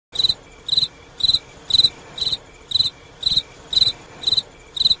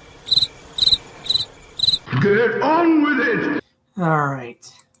Get on with it!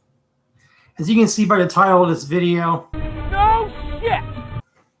 Alright. As you can see by the title of this video, No shit!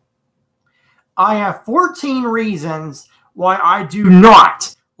 I have 14 reasons why I do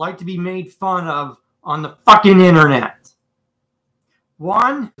not like to be made fun of on the fucking internet.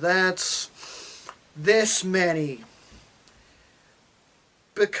 1. That's this many.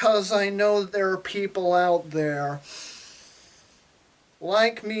 Because I know there are people out there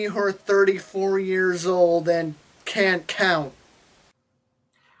like me who are 34 years old and can't count.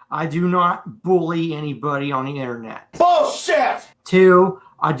 I do not bully anybody on the internet. Bullshit! 2.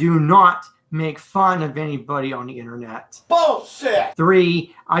 I do not make fun of anybody on the internet. Bullshit!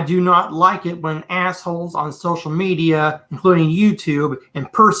 3. I do not like it when assholes on social media, including YouTube,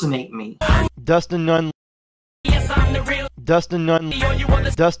 impersonate me. Dustin Nunn. Yes, I'm the real. Dustin Nunn.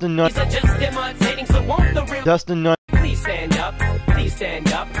 Dustin Nunn. Just imitating, so won't the real. Dustin Nunn. Please stand up. Please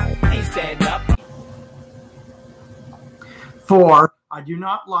stand up. Please stand up. 4. I do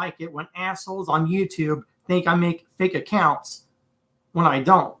not like it when assholes on YouTube think I make fake accounts when I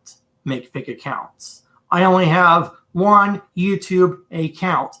don't make fake accounts. I only have one YouTube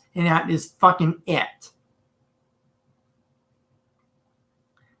account, and that is fucking it.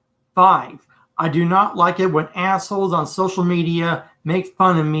 5. I do not like it when assholes on social media make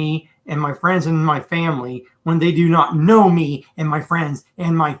fun of me and my friends and my family when they do not know me and my friends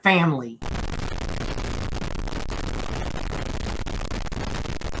and my family.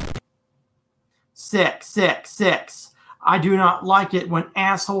 6. I do not like it when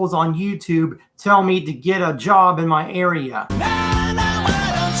assholes on YouTube tell me to get a job in my area.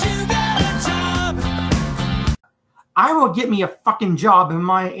 I will get me a fucking job in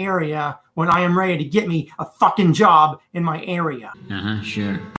my area when I am ready to get me a fucking job in my area.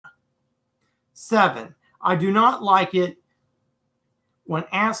 Sure. 7. I do not like it when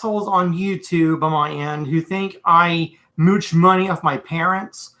assholes on YouTube on my end who think I mooch money off my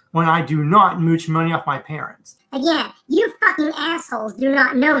parents when I do not mooch money off my parents. Again, you fucking assholes do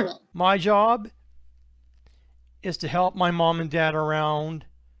not know me. My job is to help my mom and dad around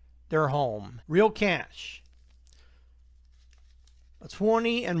their home. Real cash. A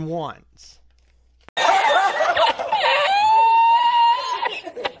 20 and ones.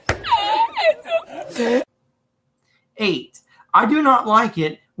 8. I do not like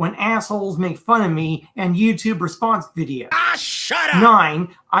it when assholes make fun of me and YouTube response videos. Shut up!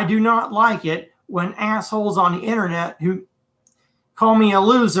 9. I do not like it when assholes on the internet who call me a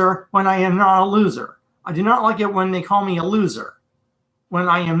loser when I am not a loser. I do not like it when they call me a loser when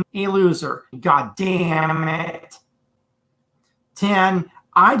I am a loser. God damn it. 10.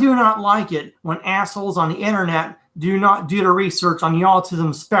 I do not like it when assholes on the internet do not do the research on the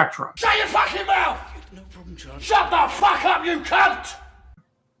autism spectrum. Shut your fucking mouth! No problem, John. Shut the fuck up, you cunt!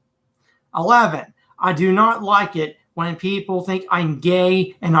 11. I do not like it when people think I'm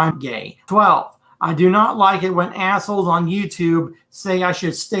gay and I'm gay. 12. I do not like it when assholes on YouTube say I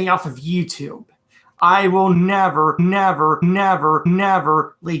should stay off of YouTube. I will never, never, never,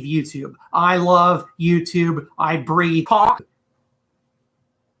 never leave YouTube. I love YouTube. I breathe talk.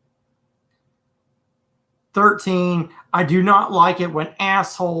 13. I do not like it when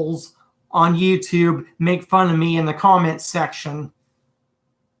assholes on YouTube make fun of me in the comments section.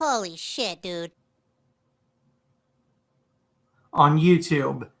 Holy shit, dude. On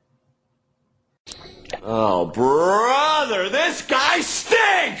YouTube. Oh, brother, this guy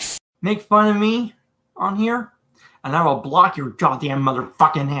stinks! Make fun of me on here, and I will block your goddamn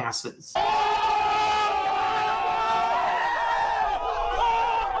motherfucking asses.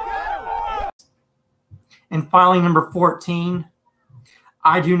 And filing number 14,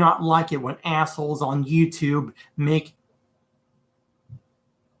 I do not like it when assholes on YouTube make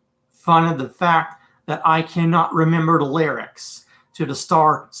fun of the fact that I cannot remember the lyrics to the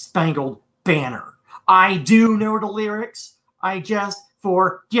Star Spangled Banner. I do know the lyrics. I just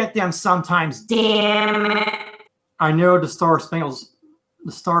forget them sometimes. Damn it. I know the Star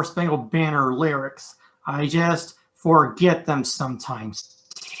Spangled Banner lyrics. I just forget them sometimes.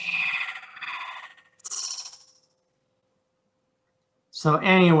 So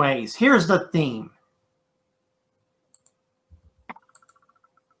anyways, here's the theme.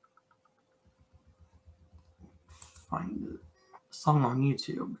 Find the song on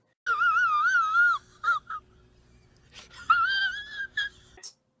YouTube.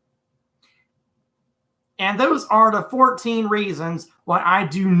 And those are the 14 reasons why I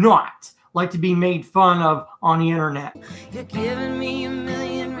do not like to be made fun of on the internet. You're giving me a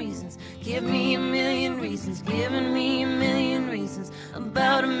million reasons. Give me a million reasons. Giving me a million reasons.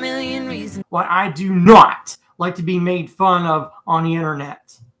 About a million reasons. Why I do not like to be made fun of on the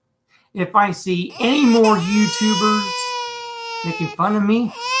internet. if I see any more YouTubers making fun of me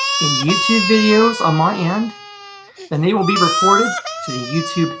in YouTube videos on my end, then they will be reported to the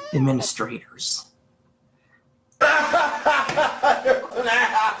YouTube administrators.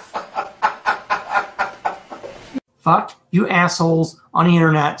 Fuck you assholes on the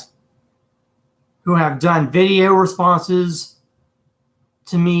internet who have done video responses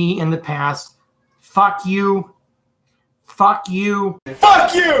to me in the past. Fuck you. Fuck you.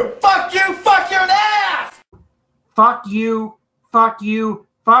 Fuck you! Fuck you! Fuck your ass! Fuck you. Fuck you.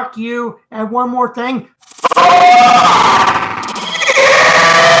 Fuck you. And one more thing.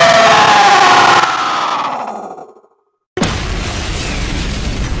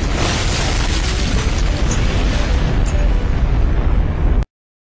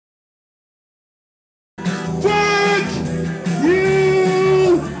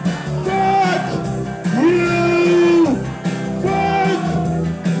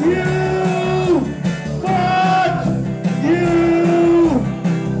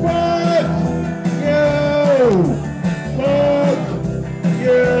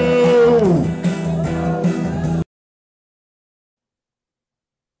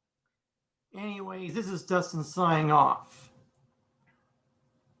 Anyways, this is Dustin signing off.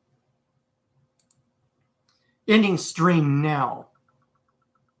 Ending stream now.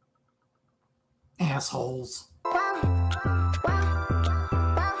 Assholes. Wow.